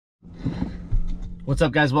What's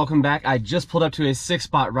up, guys? Welcome back. I just pulled up to a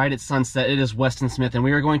 6-spot right at sunset. It is Westin Smith, and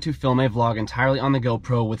we are going to film a vlog entirely on the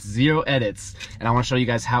GoPro with 0 edits. And I want to show you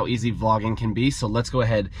guys how easy vlogging can be. So let's go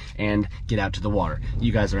ahead and get out to the water.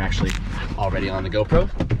 You guys are actually already on the GoPro,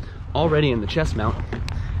 already in the chest mount.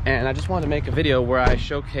 And I just wanted to make a video where I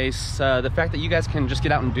showcase the fact that you guys can just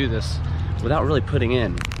get out and do this without really putting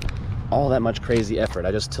in all that much crazy effort.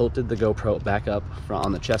 I just tilted the GoPro back up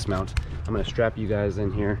on the chest mount. I'm going to strap you guys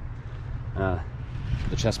in here.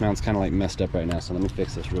 The chest mount's kind of like messed up right now, so let me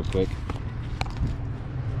fix this real quick.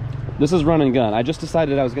 This is run and gun. I just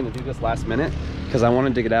decided I was going to do this last minute because I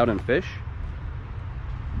wanted to get out and fish.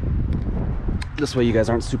 This way you guys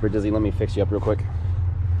aren't super dizzy. Let me fix you up real quick.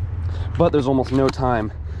 But there's almost no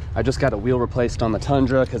time. I just got a wheel replaced on the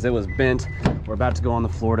Tundra because it was bent. We're about to go on the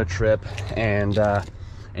Florida trip, and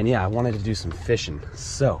yeah, I wanted to do some fishing.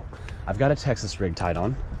 So I've got a Texas rig tied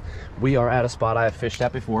on. We are at a spot I have fished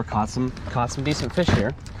at before, caught some decent fish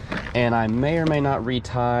here, and I may or may not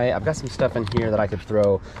retie. I've got some stuff in here that I could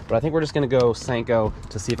throw, but I think we're just gonna go Senko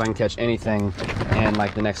to see if I can catch anything in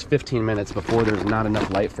like the next 15 minutes before there's not enough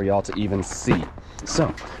light for y'all to even see.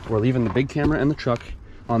 So we're leaving the big camera in the truck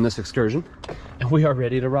on this excursion, and we are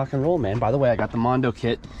ready to rock and roll, man. By the way, I got the Mondo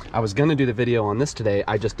kit. I was gonna do the video on this today.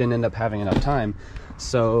 I just didn't end up having enough time,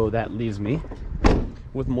 so that leaves me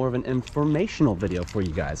with more of an informational video for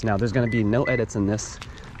you guys. Now, there's going to be no edits in this,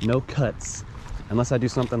 no cuts, unless I do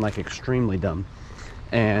something like extremely dumb,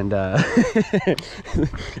 and and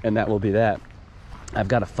that will be that. I've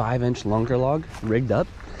got a 5-inch lunker log rigged up,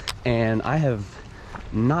 and I have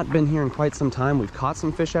not been here in quite some time. We've caught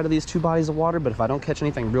some fish out of these 2 bodies of water, but if I don't catch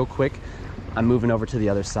anything real quick, I'm moving over to the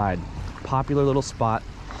other side. Popular little spot,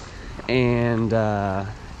 and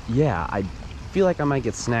yeah, I feel like I might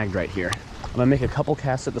get snagged right here. I'm gonna make a couple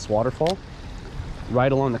casts at this waterfall.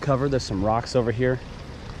 Right along the cover, there's some rocks over here.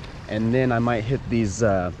 And then I might hit these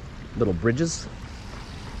little bridges.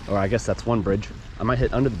 Or I guess that's one bridge. I might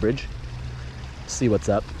hit under the bridge, see what's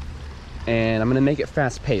up. And I'm gonna make it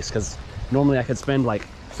fast paced, because normally I could spend like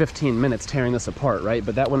 15 minutes tearing this apart, right?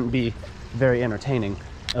 But that wouldn't be very entertaining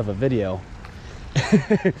of a video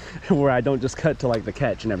where I don't just cut to like the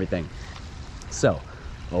catch and everything. So,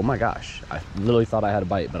 oh my gosh, I literally thought I had a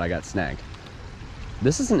bite, but I got snagged.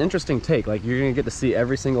 This is an interesting take. Like, you're gonna get to see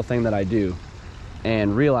every single thing that I do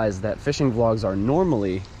and realize that fishing vlogs are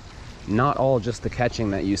normally not all just the catching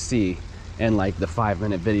that you see in like the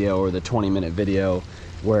 5-minute video or the 20-minute video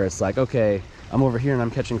where it's like, okay, I'm over here and I'm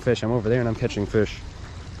catching fish, I'm over there and I'm catching fish.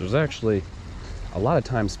 There's actually a lot of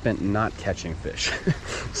time spent not catching fish.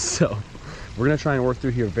 So we're gonna try and work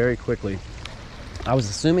through here very quickly. I was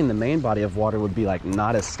assuming the main body of water would be like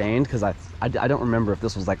not as stained, because I don't remember if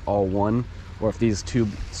this was like all one or if these 2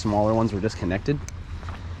 smaller ones were disconnected,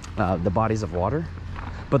 the bodies of water,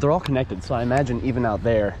 but they're all connected. So I imagine even out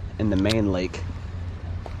there in the main lake,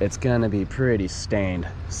 it's gonna be pretty stained.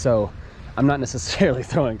 So I'm not necessarily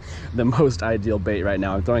throwing the most ideal bait right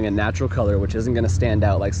now. I'm throwing a natural color, which isn't gonna stand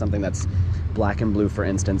out like something that's black and blue, for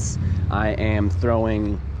instance. I am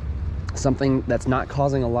throwing something that's not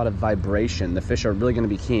causing a lot of vibration. The fish are really going to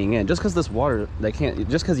be keying in. Just because this water, they can't,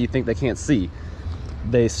 just because you think they can't see,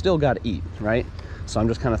 they still got to eat, right? So I'm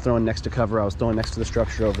just kind of throwing next to cover. I was throwing next to the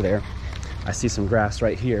structure over there. I see some grass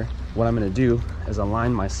right here. What I'm going to do is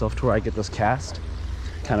align myself to where I get this cast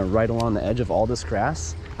kind of right along the edge of all this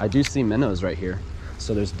grass. I do see minnows right here,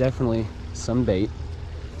 so there's definitely some bait.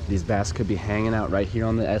 These bass could be hanging out right here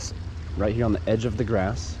on the edge of the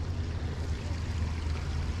grass.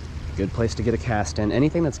 Good place to get a cast in.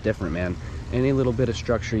 Anything that's different, man. Any little bit of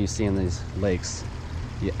structure you see in these lakes,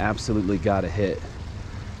 you absolutely gotta hit.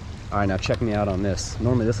 All right, now check me out on this.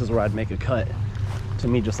 Normally this is where I'd make a cut to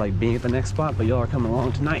me just like being at the next spot, but y'all are coming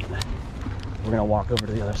along tonight. We're gonna walk over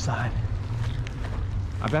to the other side.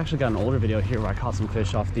 I've actually got an older video here where I caught some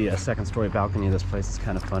fish off the 2nd story balcony of this place. It's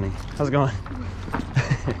kind of funny. How's it going?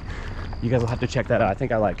 You guys will have to check that out. I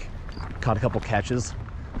think I like caught a couple catches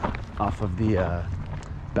off of the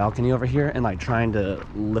balcony over here, and like trying to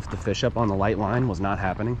lift the fish up on the light line was not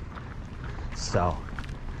happening. So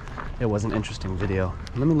it was an interesting video.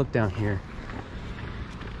 Let me look down here.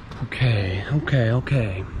 Okay.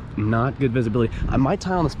 Not good visibility. I might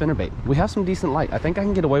tie on the spinnerbait. We have some decent light. I think I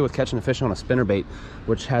can get away with catching a fish on a spinnerbait,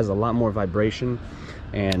 which has a lot more vibration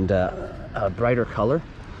and a brighter color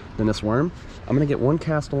than this worm. I'm gonna get one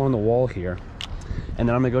cast along the wall here, and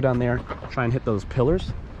then I'm gonna go down there, try and hit those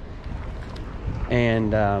pillars.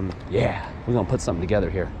 And yeah, we're gonna put something together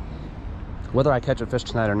here. Whether I catch a fish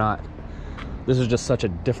tonight or not, this is just such a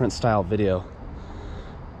different style video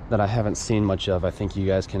that I haven't seen much of. I think you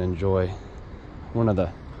guys can enjoy one of the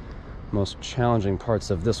Most challenging parts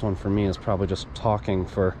of this one for me is probably just talking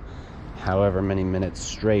for however many minutes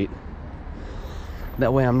straight.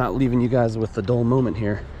 That way I'm not leaving you guys with the dull moment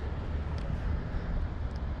here.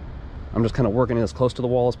 I'm just kind of working it as close to the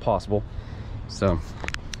wall as possible. So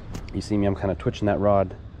you see me, I'm kind of twitching that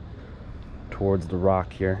rod towards the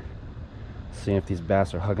rock here, seeing if these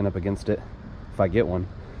bass are hugging up against it. If I get one,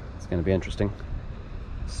 it's going to be interesting.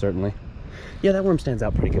 Certainly. Yeah, that worm stands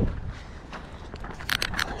out pretty good.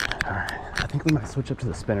 All right, I think we might switch up to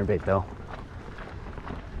the spinnerbait though.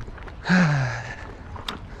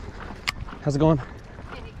 How's it going?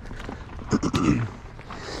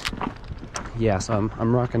 Yeah, so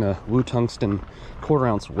I'm rocking a Wu Tungsten 1/4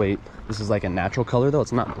 ounce weight. This is like a natural color though,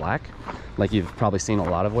 it's not black like you've probably seen a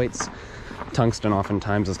lot of weights. Tungsten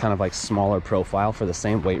oftentimes is kind of like smaller profile for the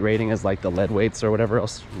same weight rating as like the lead weights or whatever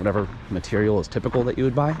else, whatever material is typical that you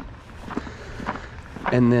would buy.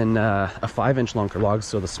 And then a 5-inch lunker log,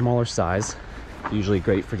 so the smaller size, usually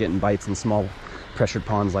great for getting bites in small pressured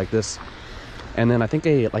ponds like this. And then I think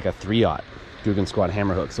like a 3/0 Guggen Squad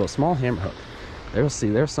hammer hook, so a small hammer hook. There's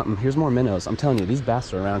something. Here's more minnows. I'm telling you, these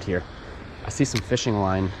bass are around here. I see some fishing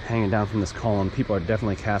line hanging down from this column. People are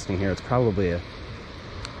definitely casting here. It's probably a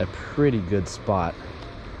pretty good spot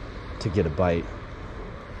to get a bite.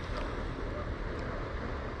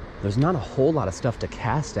 There's not a whole lot of stuff to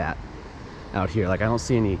cast at out here. Like I don't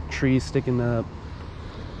see any trees sticking up.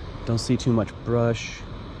 Don't see too much brush.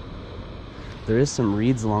 There is some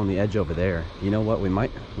reeds along the edge over there. You know what? We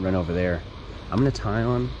might run over there. I'm gonna tie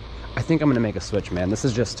on. I think I'm gonna make a switch, man. This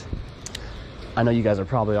is just, I know you guys are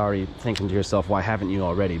probably already thinking to yourself, why haven't you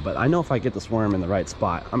already? But I know if I get this worm in the right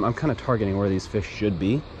spot, I'm kind of targeting where these fish should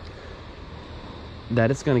be, that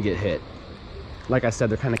it's gonna get hit. Like I said,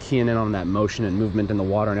 they're kind of keying in on that motion and movement in the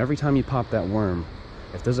water, and every time you pop that worm,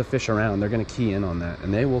 if there's a fish around, they're gonna key in on that,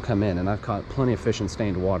 and they will come in. And I've caught plenty of fish in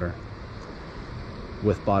stained water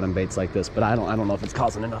with bottom baits like this, but I don't know if it's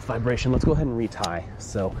causing enough vibration. Let's go ahead and retie.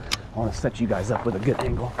 So I want to set you guys up with a good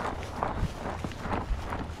angle.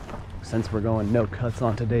 Since we're going no cuts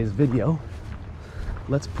on today's video,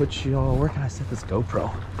 let's put y'all, where can I set this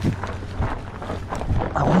GoPro?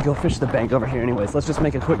 I want to go fish the bank over here anyways. Let's just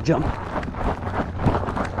make a quick jump.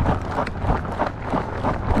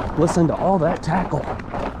 Listen to all that tackle.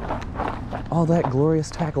 All that glorious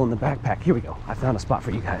tackle in the backpack. Here we go. I found a spot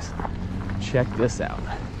for you guys. Check this out.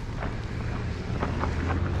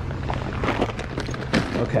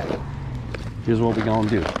 Okay, here's what we're gonna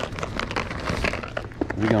do.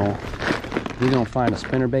 We're gonna find a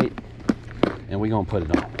spinnerbait and we're gonna put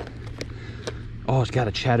it on. Oh, it's got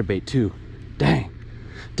a chatterbait too. Dang,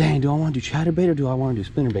 do I want to do chatterbait or do I want to do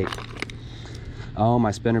spinnerbait? Oh,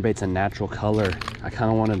 my spinnerbait's a natural color. I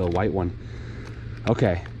kind of wanted a white one.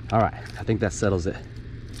 Okay, all right. I think that settles it.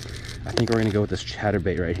 I think we're gonna go with this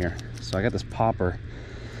chatterbait right here. So I got this popper.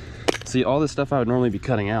 See, all this stuff I would normally be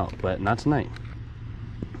cutting out, but not tonight.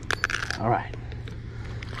 All right,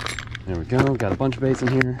 there we go. Got a bunch of baits in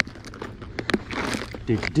here.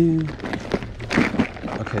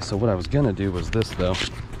 Okay, so what I was gonna do was this though.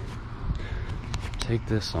 Take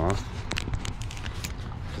this off.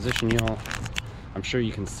 Position y'all. I'm sure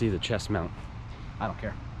you can see the chest mount. I don't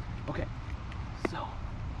care. Okay, so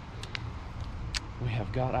we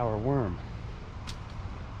have got our worm.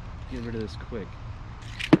 Get rid of this quick.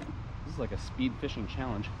 This is like a speed fishing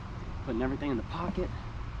challenge. Putting everything in the pocket.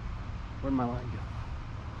 Where'd my line go?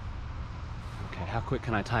 Okay, how quick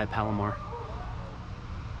can I tie a Palomar?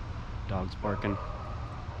 Dog's barking.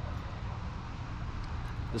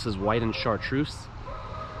 This is white and chartreuse.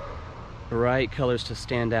 Bright colors to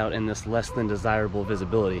stand out in this less than desirable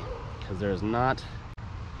visibility, because there is not,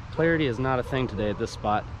 clarity is not a thing today at this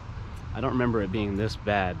spot. I don't remember it being this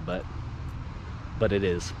bad, but it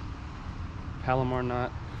is. Palomar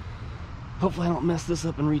knot. Hopefully I don't mess this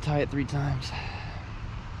up and retie it 3 times.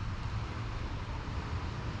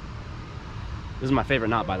 This is my favorite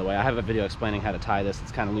knot, by the way. I have a video explaining how to tie this.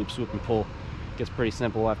 It's kind of loop, swoop, and pull. It gets pretty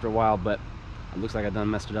simple after a while, but it looks like I done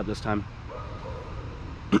messed it up this time.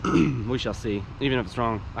 We shall see. Even if it's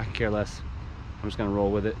wrong, I can care less. I'm just gonna roll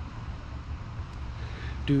with it.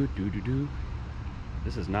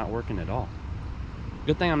 This is not working at all.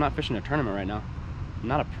 Good thing I'm not fishing a tournament right now. I'm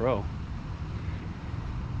not a pro.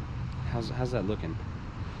 How's that looking?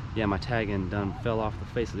 Yeah, my tag end done fell off the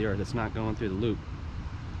face of the earth. It's not going through the loop.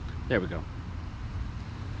 There we go.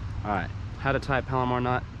 All right, how to tie a Palomar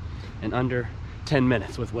knot in under 10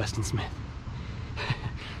 minutes with Westin Smith.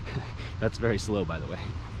 That's very slow, by the way.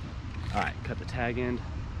 All right, cut the tag end.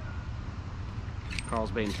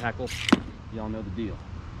 KARL'S bait and tackle. Y'all know the deal.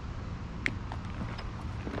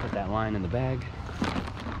 Put that line in the bag.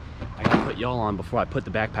 I gotta put put y'all on before I put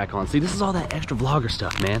the backpack on. See, this is all that extra vlogger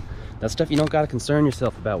stuff, man. That stuff you don't gotta concern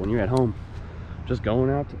yourself about when you're at home. Just going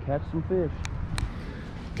out to catch some fish.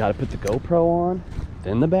 Gotta put the GoPro on,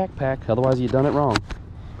 then the backpack, otherwise you've done it wrong.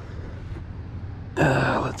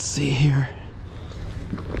 Let's see here.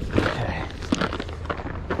 Okay.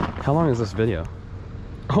 How long is this video?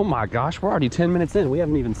 Oh my gosh, we're already 10 minutes in. We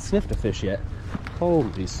haven't even sniffed a fish yet.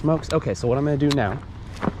 Holy smokes. Okay, so what I'm gonna do now,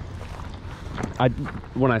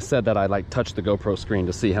 when I said that I like touched the GoPro screen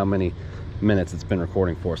to see how many minutes it's been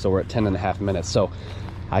recording for, so we're at 10.5 minutes. So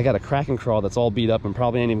I got a Kraken crawl that's all beat up and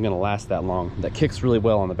probably ain't even gonna last that long. That kicks really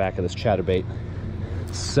well on the back of this chatterbait.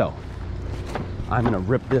 So I'm gonna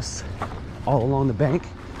rip this all along the bank.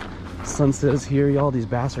 Sunset is here, y'all. These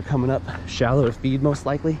bass are coming up shallow to feed most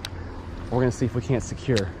likely. We're gonna see if we can't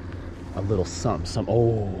secure a little something.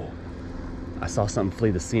 Oh, I saw something flee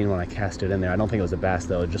the scene when I cast it in there. I don't think it was a bass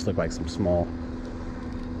though. It just looked like some small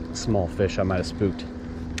fish I might have spooked.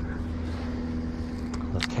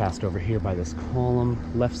 Let's cast over here by this column,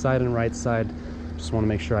 left side and right side. Just want to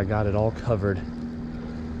make sure I got it all covered.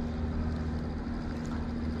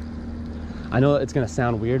 I know it's gonna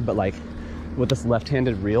sound weird, but like with this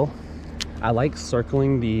left-handed reel, I like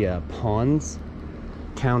circling the ponds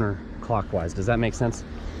counterclockwise. Does that make sense?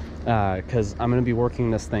 Because I'm gonna be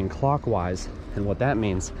working this thing clockwise, and what that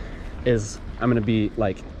means is I'm gonna be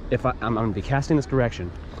like, I'm gonna be casting this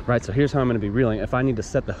direction, right? So here's how I'm gonna be reeling. If I need to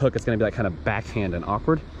set the hook, it's gonna be like kind of backhand and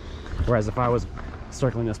awkward. Whereas if I was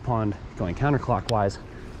circling this pond going counterclockwise,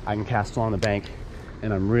 I can cast along the bank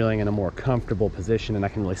and I'm reeling in a more comfortable position and I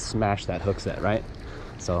can really smash that hook set, right?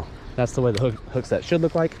 So that's the way the hook set should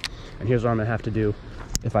look like. And here's what I'm gonna have to do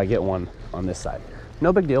if I get one on this side.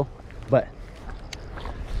 No big deal, but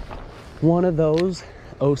one of those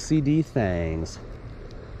OCD things.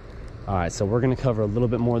 All right, so we're gonna cover a little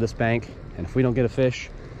bit more of this bank, and if we don't get a fish,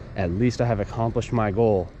 at least I have accomplished my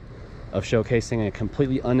goal of showcasing a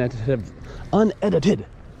completely unedited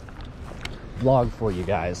vlog for you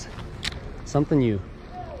guys. Something you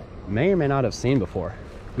may or may not have seen before.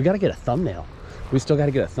 We gotta get a thumbnail. We still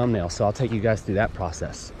gotta get a thumbnail, so I'll take you guys through that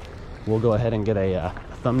process. We'll go ahead and get a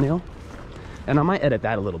thumbnail, and I might edit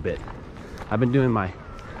that a little bit. I've been doing my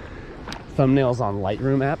thumbnails on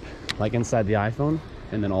Lightroom app, like inside the iPhone,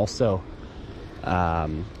 and then also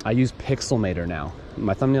I use Pixelmator now.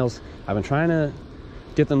 My thumbnails, I've been trying to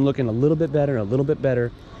get them looking a little bit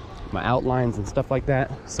better, my outlines and stuff like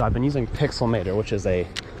that. So I've been using Pixelmator, which is a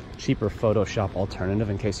cheaper Photoshop alternative,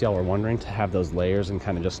 in case y'all were wondering, to have those layers and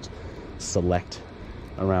kind of just select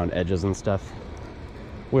around edges and stuff.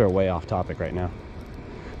 We're way off topic right now.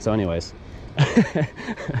 So anyways,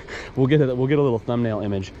 we'll get a little thumbnail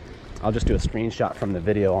image. I'll just do a screenshot from the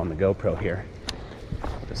video on the GoPro here.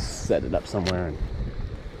 Just set it up somewhere and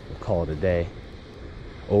we'll call it a day.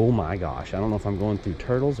 Oh my gosh, I don't know if I'm going through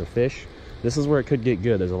turtles or fish. This is where it could get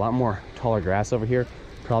good. There's a lot more taller grass over here.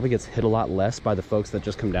 Probably gets hit a lot less by the folks that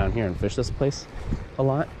just come down here and fish this place a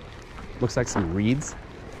lot. Looks like some reeds.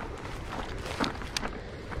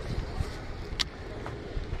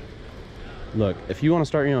 Look, if you want to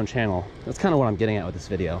start your own channel, that's kind of what I'm getting at with this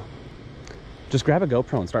video. Just grab a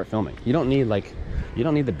GoPro and start filming. You don't need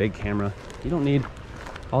the big camera. You don't need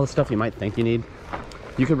all the stuff you might think you need.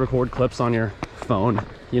 You could record clips on your phone,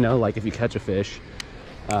 you know, like if you catch a fish.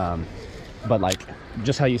 But like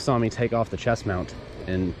just how you saw me take off the chest mount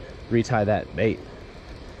and retie that bait.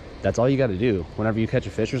 That's all you got to do. Whenever you catch a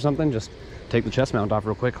fish or something, just take the chest mount off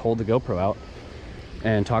real quick, hold the GoPro out,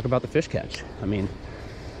 and talk about the fish catch. I mean,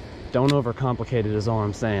 don't overcomplicate it is all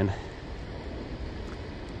I'm saying.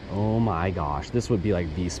 Oh my gosh, this would be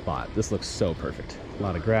like the spot. This looks so perfect. A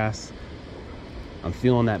lot of grass. I'm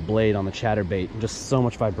feeling that blade on the chatterbait. Just so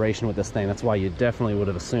much vibration with this thing. That's why you definitely would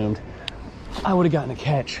have assumed I would have gotten a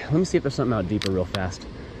catch. Let me see if there's something out deeper real fast.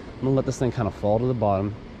 I'm gonna let this thing kind of fall to the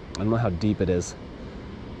bottom. I don't know how deep it is.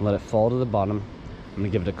 Let it fall to the bottom. I'm gonna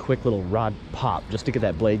give it a quick little rod pop just to get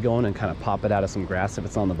that blade going and kind of pop it out of some grass if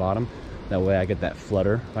it's on the bottom. That way I get that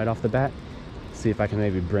flutter right off the bat. See if I can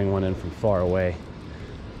maybe bring one in from far away.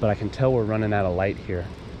 But I can tell we're running out of light here.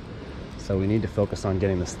 So we need to focus on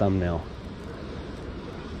getting this thumbnail.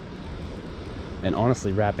 And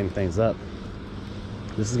honestly, wrapping things up.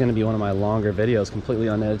 This is gonna be one of my longer videos, completely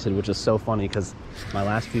unedited, which is so funny because my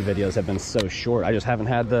last few videos have been so short. I just haven't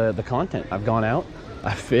had the content. I've gone out,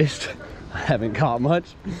 I've fished, I haven't caught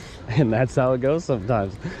much, and that's how it goes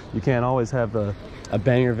sometimes. You can't always have a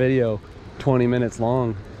banger video 20 minutes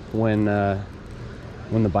long when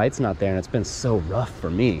the bite's not there, and it's been so rough for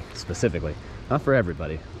me specifically. Not for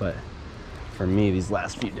everybody, but for me, these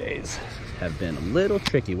last few days have been a little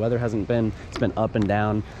tricky. Weather hasn't been, it's been up and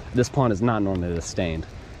down. This pond is not normally this stained.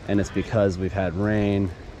 and it's because we've had rain,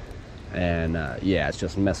 and yeah, it's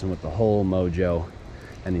just messing with the whole mojo.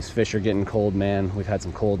 And these fish are getting cold, man. We've had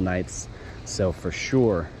some cold nights, so for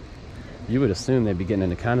sure you would assume they'd be getting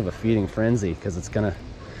into kind of a feeding frenzy, because it's gonna,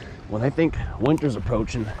 when I think winter's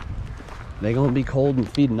approaching, they're gonna be cold and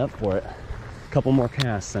feeding up for it. A couple more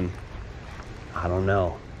casts and I don't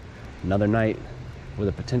know, another night with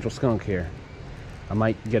a potential skunk here. I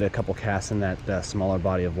might get a couple casts in that smaller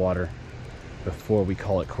body of water before we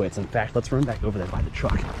call it quits. In fact, let's run back over there by the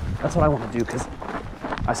truck. That's what I want to do, because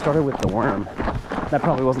I started with the worm. That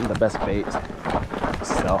probably wasn't the best bait.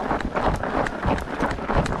 So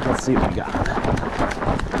let's see what we got.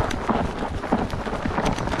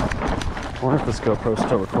 I wonder if this GoPro's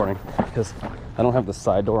still recording, because I don't have the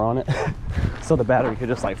side door on it. So the battery could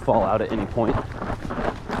just like fall out at any point.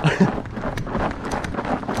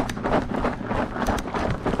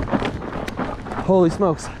 Holy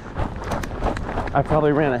smokes. I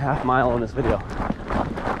probably ran a half mile in this video.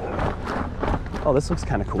 Oh, this looks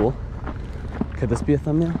kind of cool. Could this be a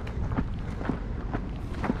thumbnail?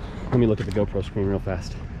 Let me look at the GoPro screen real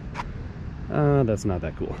fast. That's not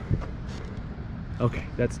that cool. Okay,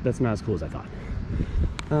 that's not as cool as I thought.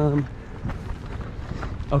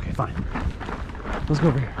 Okay, fine. Let's go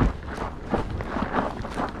over here.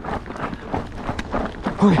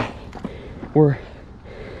 Okay, we're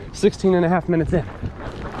 16 and a half minutes in.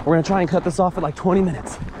 We're gonna try and cut this off at like 20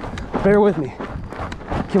 minutes. Bear with me.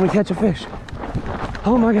 Can we catch a fish?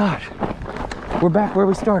 Oh my gosh. We're back where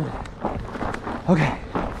we started. Okay.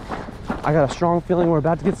 I got a strong feeling we're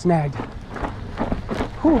about to get snagged.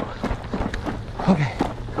 Whew. Okay.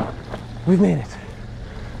 We've made it.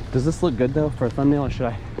 Does this look good though for a thumbnail, or should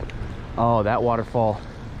I? Oh, that waterfall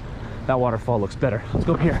looks better. Let's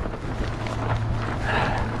go up here.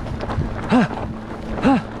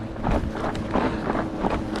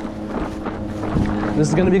 This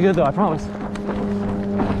is gonna be good though, I promise.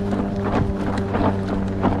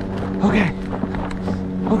 Okay.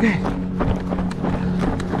 Okay.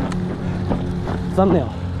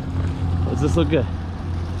 Thumbnail. Does this look good?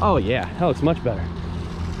 Oh yeah, that looks much better.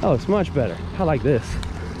 That looks much better. I like this.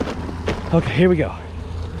 Okay, here we go.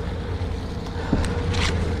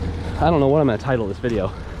 I don't know what I'm gonna title this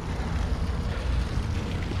video.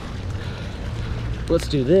 Let's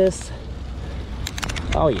do this.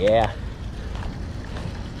 Oh yeah.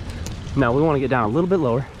 Now we want to get down a little bit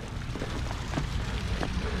lower.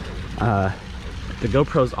 The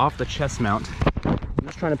GoPro's off the chest mount. I'm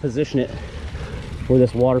just trying to position it where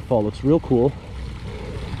this waterfall looks real cool.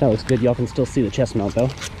 That looks good. Y'all can still see the chest mount though.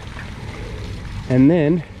 And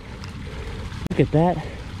then, look at that.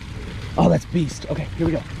 Oh, that's beast. Okay, here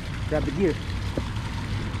we go. Grab the gear.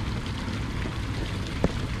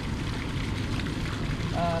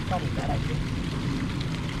 Probably a bad idea.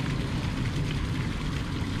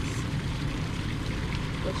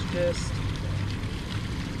 Let's just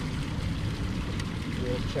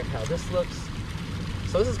check how this looks.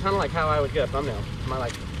 So this is kind of like how I would get a thumbnail. I might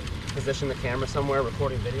like position the camera somewhere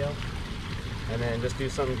recording video and then just do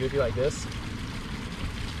something goofy like this.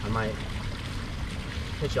 I might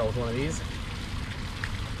hit y'all with one of these.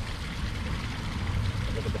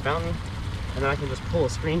 Look at the fountain, and then I can just pull a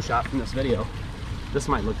screenshot from this video. This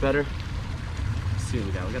might look better. Let's see what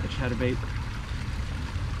we got. We got the chatterbait.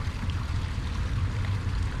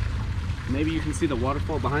 Maybe you can see the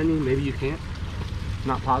waterfall behind me, maybe you can't.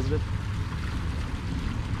 Not positive.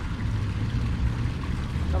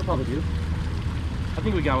 That'll probably do. I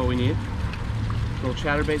think we got what we need. Little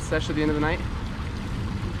chatterbait sesh at the end of the night.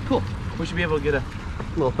 Cool. We should be able to get a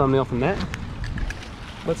little thumbnail from that.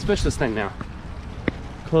 Let's fish this thing now.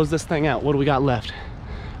 Close this thing out. What do we got left?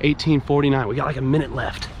 18:49. We got like a minute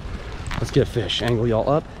left. Let's get a fish. Angle y'all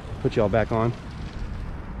up. Put y'all back on.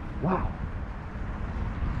 Wow.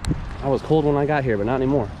 I was cold when I got here, but not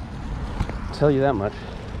anymore. I'll tell you that much.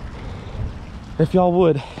 If y'all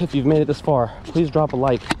would, if you've made it this far, please drop a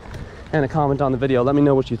like and a comment on the video. Let me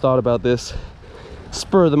know what you thought about this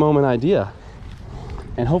spur of the moment idea.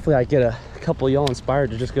 And hopefully I get a couple of y'all inspired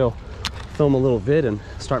to just go film a little vid and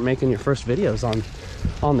start making your first videos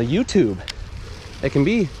on the YouTube. It can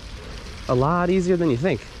be a lot easier than you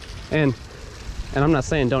think. And I'm not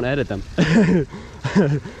saying don't edit them.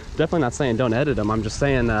 Definitely not saying don't edit them. I'm just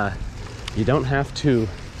saying you don't have to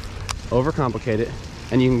overcomplicate it,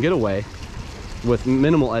 and you can get away with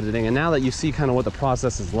minimal editing. And now that you see kind of what the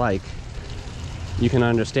process is like, you can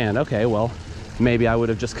understand, okay, well, maybe I would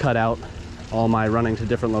have just cut out all my running to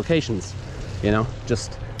different locations, you know,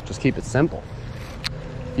 just keep it simple.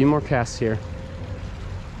 A few more casts here.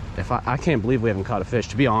 I can't believe we haven't caught a fish,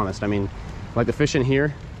 to be honest. I mean, like the fish in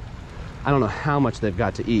here, I don't know how much they've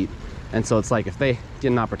got to eat. And so it's like if they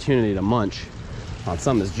get an opportunity to munch on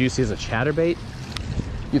something as juicy as a chatterbait,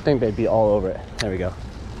 you'd think they'd be all over it. There we go.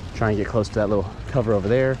 Try and get close to that little cover over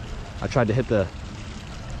there. I tried to hit the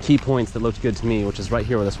key points that looked good to me, which is right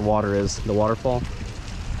here where this water is, the waterfall.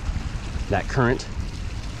 That current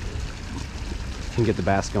can get the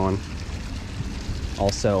bass going.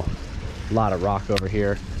 Also, a lot of rock over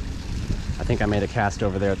here. I think I made a cast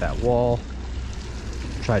over there at that wall.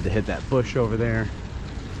 Tried to hit that bush over there.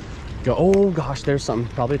 Go, oh gosh, there's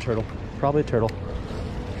something. Probably a turtle. Probably a turtle.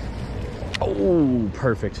 Oh,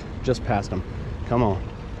 perfect. Just past him. Come on.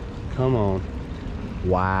 Come on.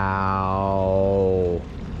 Wow.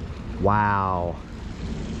 Wow.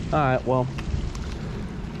 All right, well,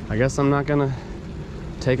 I guess I'm not gonna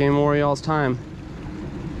take any more of y'all's time.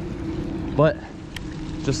 But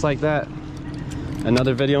just like that,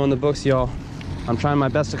 another video in the books, y'all. I'm trying my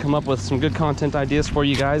best to come up with some good content ideas for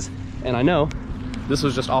you guys, and I know this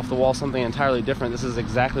was just off the wall, something entirely different. This is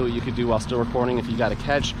exactly what you could do while still recording if you got a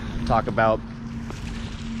catch. Talk about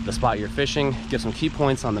the spot you're fishing, give some key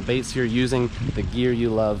points on the baits you're using, the gear you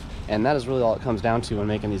love, and that is really all it comes down to when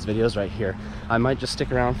making these videos right here. I might just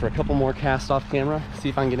stick around for a couple more casts off camera, see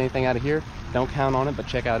if I can get anything out of here. Don't count on it, but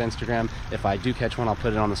check out Instagram. If I do catch one, I'll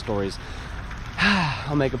put it on the stories.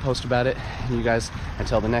 I'll make a post about it. And you guys,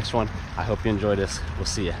 until the next one, I hope you enjoyed this. We'll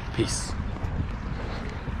see ya. Peace.